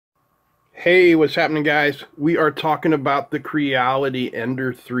Hey, what's happening, guys? We are talking about the Creality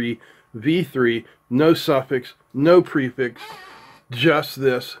Ender 3 V3. No suffix, no prefix, just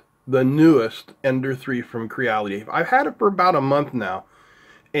this, the newest Ender 3 from Creality. I've had it for about a month now,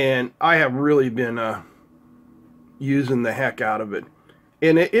 and I have really been using the heck out of it.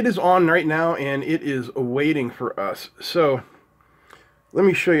 And it is on right now, and it is waiting for us. So let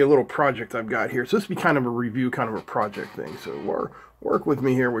me show you a little project I've got here. So this will be kind of a review, kind of a project thing. So work with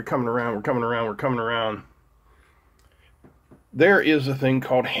me here. We're coming around. There is a thing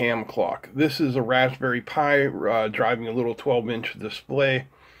called ham clock. This is a Raspberry Pi driving a little 12-inch display.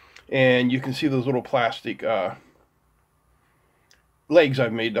 And you can see those little plastic legs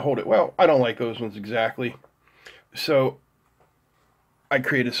I've made to hold it. Well, I don't like those ones exactly. So I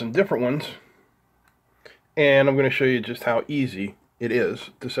created some different ones. And I'm going to show you just how easy it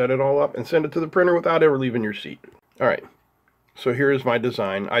is to set it all up and send it to the printer without ever leaving your seat. All right. So here is my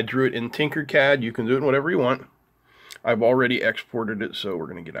design. I drew it in Tinkercad. You can do it in whatever you want. I've already exported it, so we're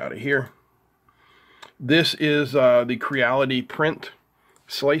going to get out of here. This is the Creality print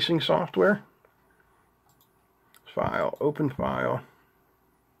slicing software. File, open file,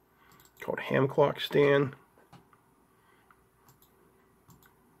 called ham clock stand.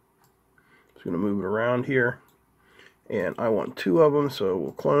 Just going to move it around here. And I want 2 of them, so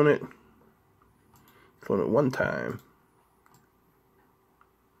we'll clone it. Clone it 1 time.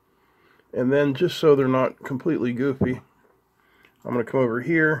 And then, just so they're not completely goofy, I'm going to come over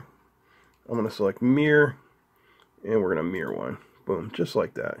here, I'm going to select mirror, and we're going to mirror one. Boom, just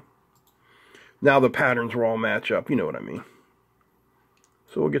like that. Now the patterns will all match up, you know what I mean.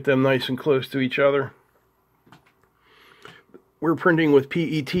 So we'll get them nice and close to each other. We're printing with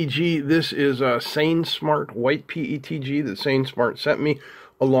PETG. This is a SaneSmart white PETG that SaneSmart sent me,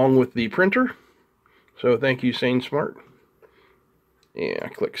 along with the printer. So thank you, SaneSmart. And I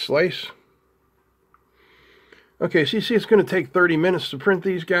click slice. Okay, so you see it's going to take 30 minutes to print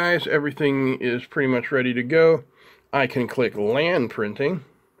these guys. Everything is pretty much ready to go. I can click LAN printing.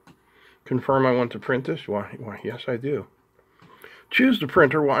 Confirm I want to print this. Why, yes, I do. Choose the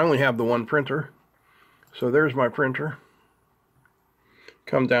printer. Well, I only have the one printer. So there's my printer.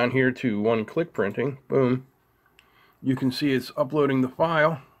 Come down here to one-click printing. Boom. You can see it's uploading the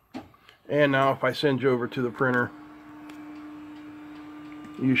file. And now if I send you over to the printer,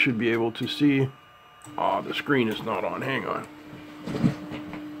 you should be able to see. Oh, the screen is not on. Hang on.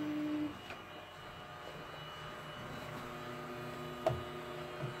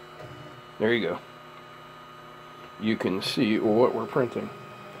 There you go. You can see what we're printing.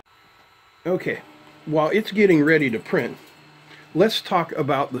 Okay, while it's getting ready to print, let's talk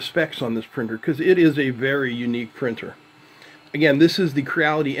about the specs on this printer, because it is a very unique printer. Again, this is the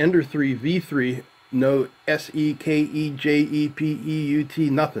Creality Ender 3 V3. No S-E-K-E-J-E-P-E-U-T,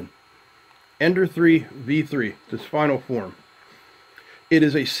 nothing. Ender 3 V3, this final form. It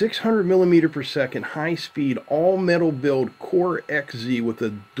is a 600 millimeter per second high-speed all-metal build Core XZ with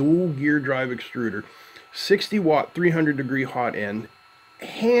a dual gear drive extruder, 60-watt 300-degree hot end,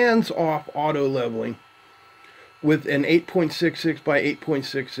 hands-off auto leveling with an 8.66 by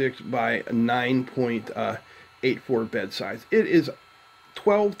 8.66 by 9.84 bed size. It is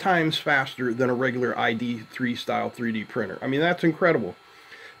 12 times faster than a regular ID3 style 3D printer. I mean, that's incredible.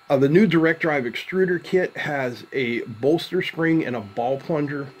 The new direct drive extruder kit has a bolster spring and a ball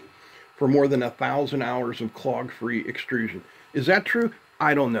plunger for more than 1,000 hours of clog-free extrusion. Is that true?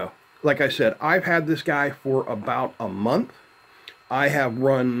 I don't know. Like I said, I've had this guy for about a month. I have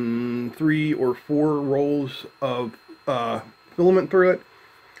run 3 or 4 rolls of filament through it,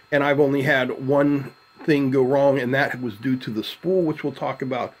 and I've only had one thing go wrong, and that was due to the spool, which we'll talk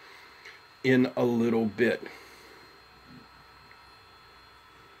about in a little bit.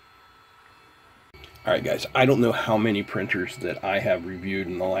 Alright guys, I don't know how many printers that I have reviewed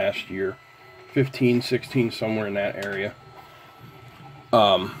in the last year. 15, 16, somewhere in that area.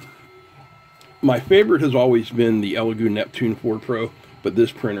 My favorite has always been the Elegoo Neptune 4 Pro, but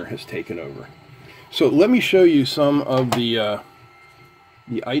this printer has taken over. So let me show you some of the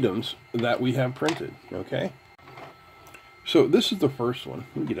items that we have printed, okay? So this is the first one.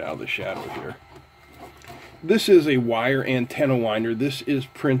 Let me get out of the shadow here. This is a wire antenna winder. This is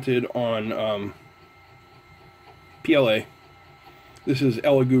printed on PLA. This is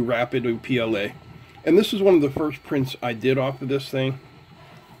Elegoo Rapido PLA. And this is one of the first prints I did off of this thing.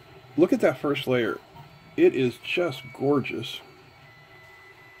 Look at that first layer. It is just gorgeous.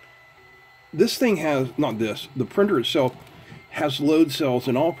 This thing has, not this, the printer itself has load cells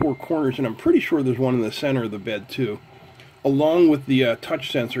in all 4 corners, and I'm pretty sure there's one in the center of the bed too. Along with the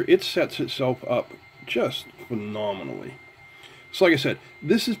touch sensor, it sets itself up just phenomenally. So like I said,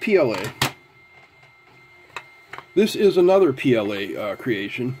 this is PLA. This is another PLA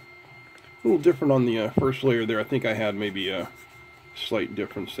creation. A little different on the first layer there. I think I had maybe a slight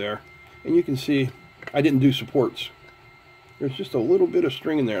difference there. And you can see I didn't do supports. There's just a little bit of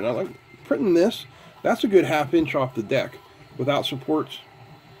string in there. And I like printing this. That's a good 1/2 inch off the deck without supports.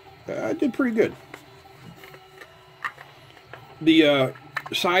 I did pretty good. The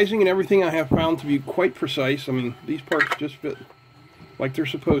sizing and everything I have found to be quite precise. I mean, these parts just fit like they're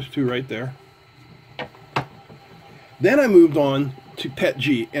supposed to right there. Then I moved on to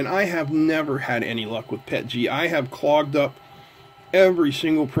PETG, and I have never had any luck with PETG. I have clogged up every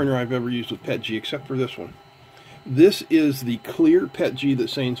single printer I've ever used with PETG except for this one. This is the clear PETG that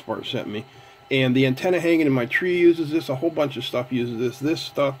Sainspark sent me, and the antenna hanging in my tree uses this. A whole bunch of stuff uses this. This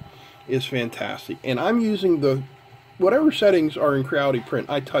stuff is fantastic, and I'm using the whatever settings are in Creality Print.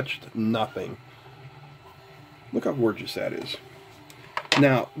 I touched nothing. Look how gorgeous that is.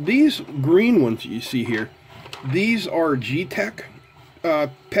 Now these green ones that you see here, these are G-Tech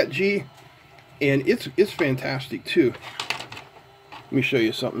PETG, and it's fantastic too. Let me show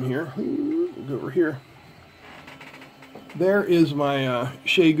you something here. Go over here. There is my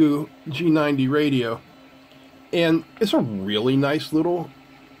Xiegu G90 radio, and it's a really nice little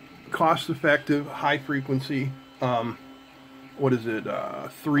cost-effective, high-frequency, what is it,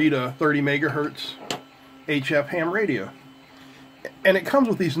 3 to 30 megahertz HF ham radio. And it comes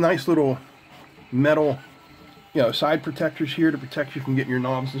with these nice little metal, side protectors here to protect you from getting your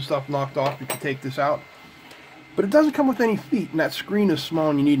knobs and stuff knocked off if you take this out. But it doesn't come with any feet, and that screen is small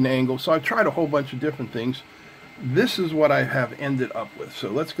and you need an angle. So I've tried a whole bunch of different things. This is what I have ended up with. So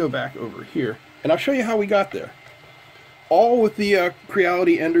let's go back over here, and I'll show you how we got there. All with the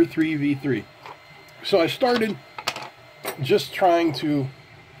Creality Ender 3 V3. So I started just trying to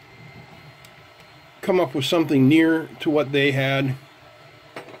come up with something near to what they had,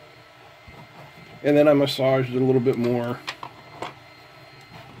 and then I massaged it a little bit more.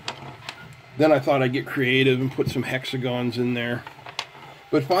 Then I thought I'd get creative and put some hexagons in there.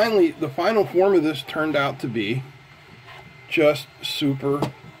 But finally, the final form of this turned out to be just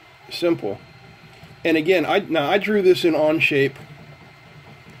super simple. And again, I drew this in Onshape,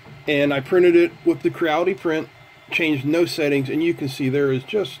 and I printed it with the Creality Print, changed no settings, and you can see there is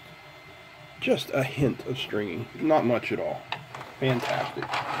just a hint of stringing. Not much at all. Fantastic.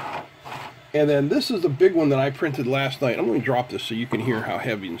 And then this is the big one that I printed last night. I'm going to drop this so you can hear how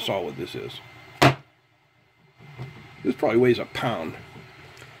heavy and solid this is. This probably weighs a pound.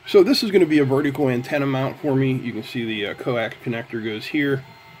 So this is going to be a vertical antenna mount for me. You can see the coax connector goes here.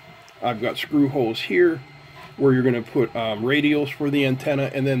 I've got screw holes here where you're going to put radials for the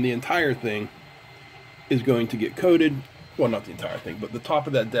antenna, and then the entire thing is going to get coated. Well, not the entire thing, but the top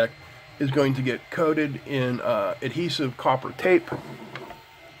of that deck is going to get coated in adhesive copper tape.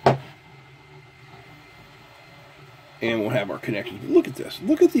 And we'll have our connections. Look at this.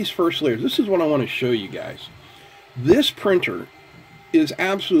 Look at these first layers. This is what I want to show you guys. This printer is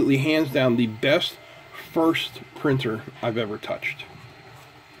absolutely, hands down, the best first printer I've ever touched.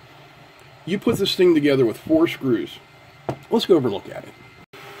 You put this thing together with 4 screws. Let's go over and look at it.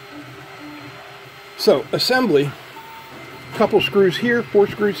 So, assembly, couple screws here, 4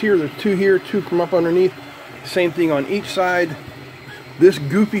 screws here, there's 2 here, 2 come up underneath. Same thing on each side. This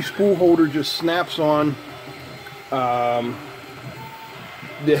goofy spool holder just snaps on.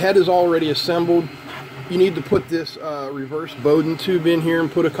 The head is already assembled. You need to put this reverse Bowden tube in here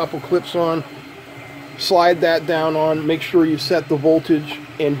and put a couple clips on. Slide that down on, make sure you set the voltage,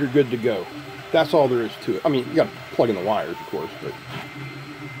 and you're good to go. That's all there is to it. I mean, you got to plug in the wires, of course, but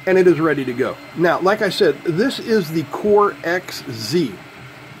and it is ready to go. Now, like I said, this is the Core XZ.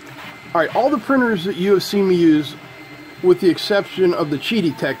 All right, all the printers that you have seen me use, with the exception of the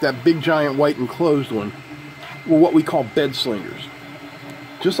Cheetah, that big giant white enclosed one, were what we call bed slingers.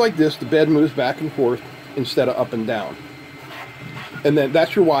 Just like this, the bed moves back and forth instead of up and down. And then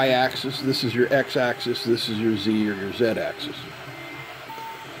that's your Y-axis, this is your X-axis, this is your Z or your Z-axis.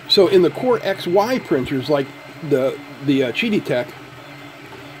 So in the Core XY printers, like the Cheetah,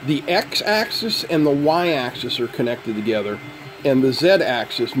 the X-axis and the Y-axis are connected together, and the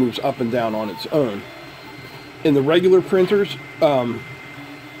Z-axis moves up and down on its own. In the regular printers, the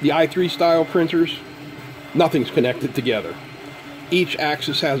i3 style printers, nothing's connected together. Each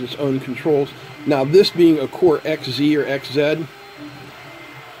axis has its own controls. Now, this being a Core XZ or XZ,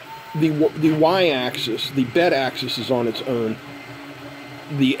 the Y-axis, the bed axis, is on its own.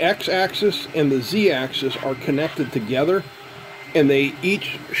 The X-axis and the Z-axis are connected together, and they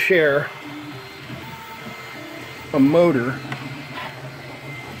each share a motor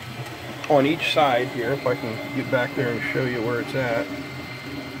on each side here. If I can get back there and show you where it's at.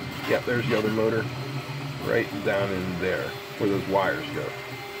 Yeah, there's the other motor. right down in there where those wires go.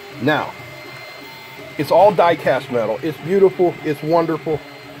 Now, it's all die-cast metal. It's beautiful. It's wonderful.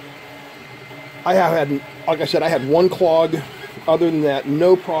 I have had, like I said, I had one clog. Other than that,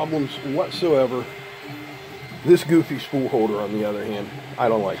 no problems whatsoever. This goofy spool holder, on the other hand, I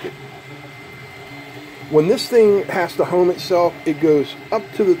don't like it. When this thing has to home itself, it goes up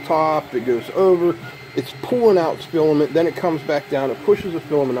to the top, it goes over, it's pulling out its filament, then it comes back down, it pushes the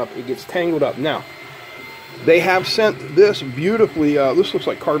filament up, it gets tangled up. Now, they have sent this beautifully, this looks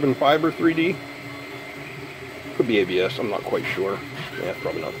like carbon fiber 3D. Could be ABS, I'm not quite sure. Yeah, it's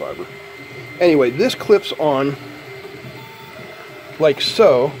probably not fiber. Anyway, this clips on like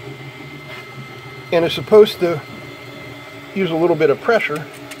so, and it's supposed to use a little bit of pressure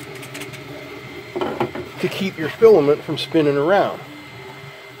to keep your filament from spinning around.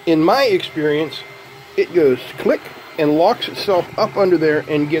 In my experience, it goes click and locks itself up under there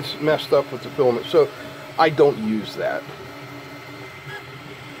and gets messed up with the filament. So I don't use that.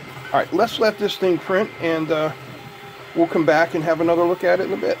 Alright, let's let this thing print, and we'll come back and have another look at it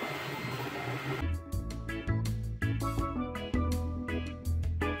in a bit.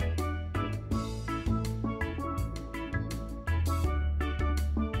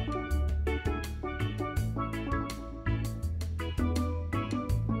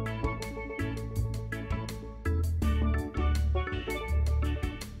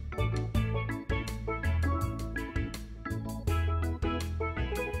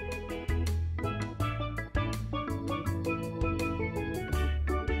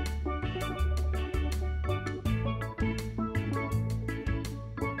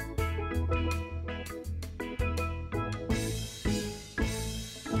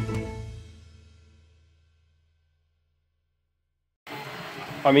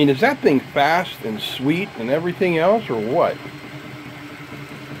 I mean, is that thing fast and sweet and everything else, or what?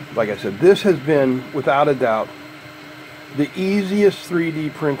 Like I said, this has been, without a doubt, the easiest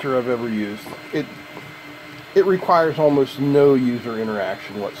 3D printer I've ever used. It requires almost no user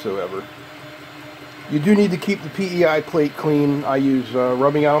interaction whatsoever. You do need to keep the PEI plate clean. I use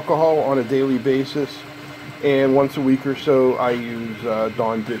rubbing alcohol on a daily basis, and once a week or so I use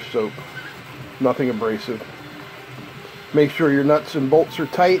Dawn dish soap. Nothing abrasive. Make sure your nuts and bolts are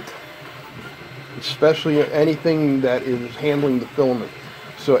tight, especially anything that is handling the filament.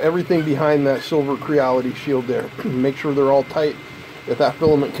 So everything behind that silver Creality shield there, make sure they're all tight. If that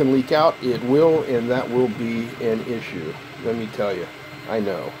filament can leak out, it will, and that will be an issue. Let me tell you, I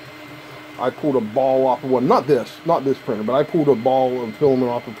know. I pulled a ball off of one, not this printer, but I pulled a ball of filament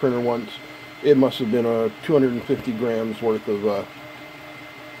off a printer once. It must have been a 250 grams worth of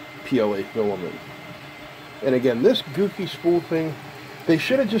PLA filament. And again, this goofy spool thing, they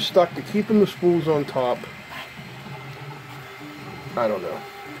should have just stuck to keeping the spools on top. I don't know.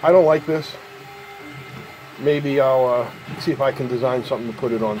 I don't like this. Maybe I'll see if I can design something to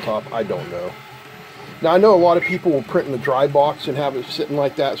put it on top. I don't know. Now, I know a lot of people will print in the dry box and have it sitting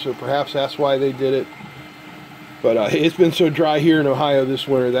like that, so perhaps that's why they did it. But it's been so dry here in Ohio this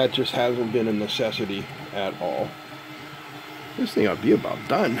winter, that just hasn't been a necessity at all. This thing ought to be about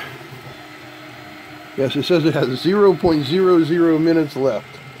done. Yes, it says it has 0.00 minutes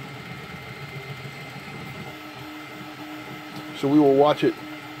left. So we will watch it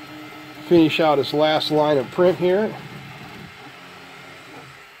finish out its last line of print here.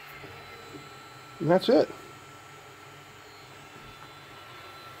 And that's it.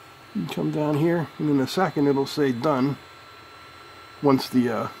 You come down here, and in a second it'll say done once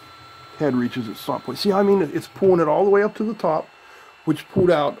the head reaches its stop point. See, I mean, it's pulling it all the way up to the top, which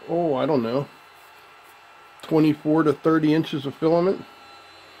pulled out, oh, I don't know, 24 to 30 inches of filament.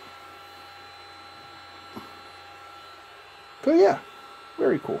 So yeah,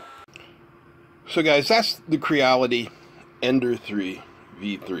 very cool. So guys, that's the Creality Ender 3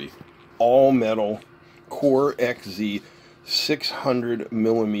 V3. All metal, Core XZ, 600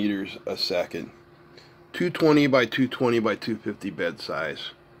 millimeters a second. 220 by 220 by 250 bed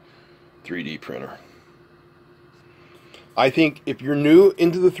size 3D printer. I think if you're new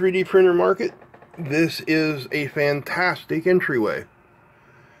into the 3D printer market, this is a fantastic entryway.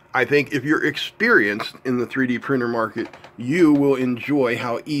 I think if you're experienced in the 3D printer market, you will enjoy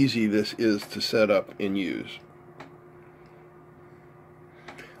how easy this is to set up and use.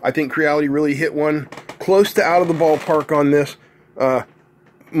 I think Creality really hit one close to out of the ballpark on this,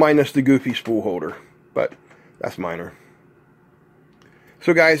 minus the goofy spool holder, but that's minor.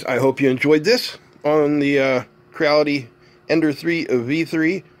 So guys, I hope you enjoyed this on the Creality Ender 3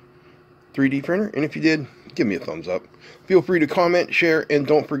 V3 3D printer, and if you did, give me a thumbs up. Feel free to comment, share, and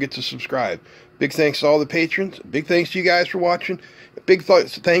don't forget to subscribe. Big thanks to all the patrons. Big thanks to you guys for watching. Big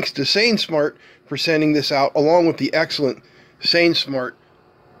thanks to Sane Smart for sending this out, along with the excellent SaneSmart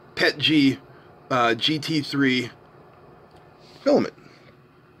PETG GT3 filament.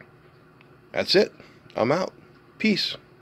 That's it. I'm out. Peace.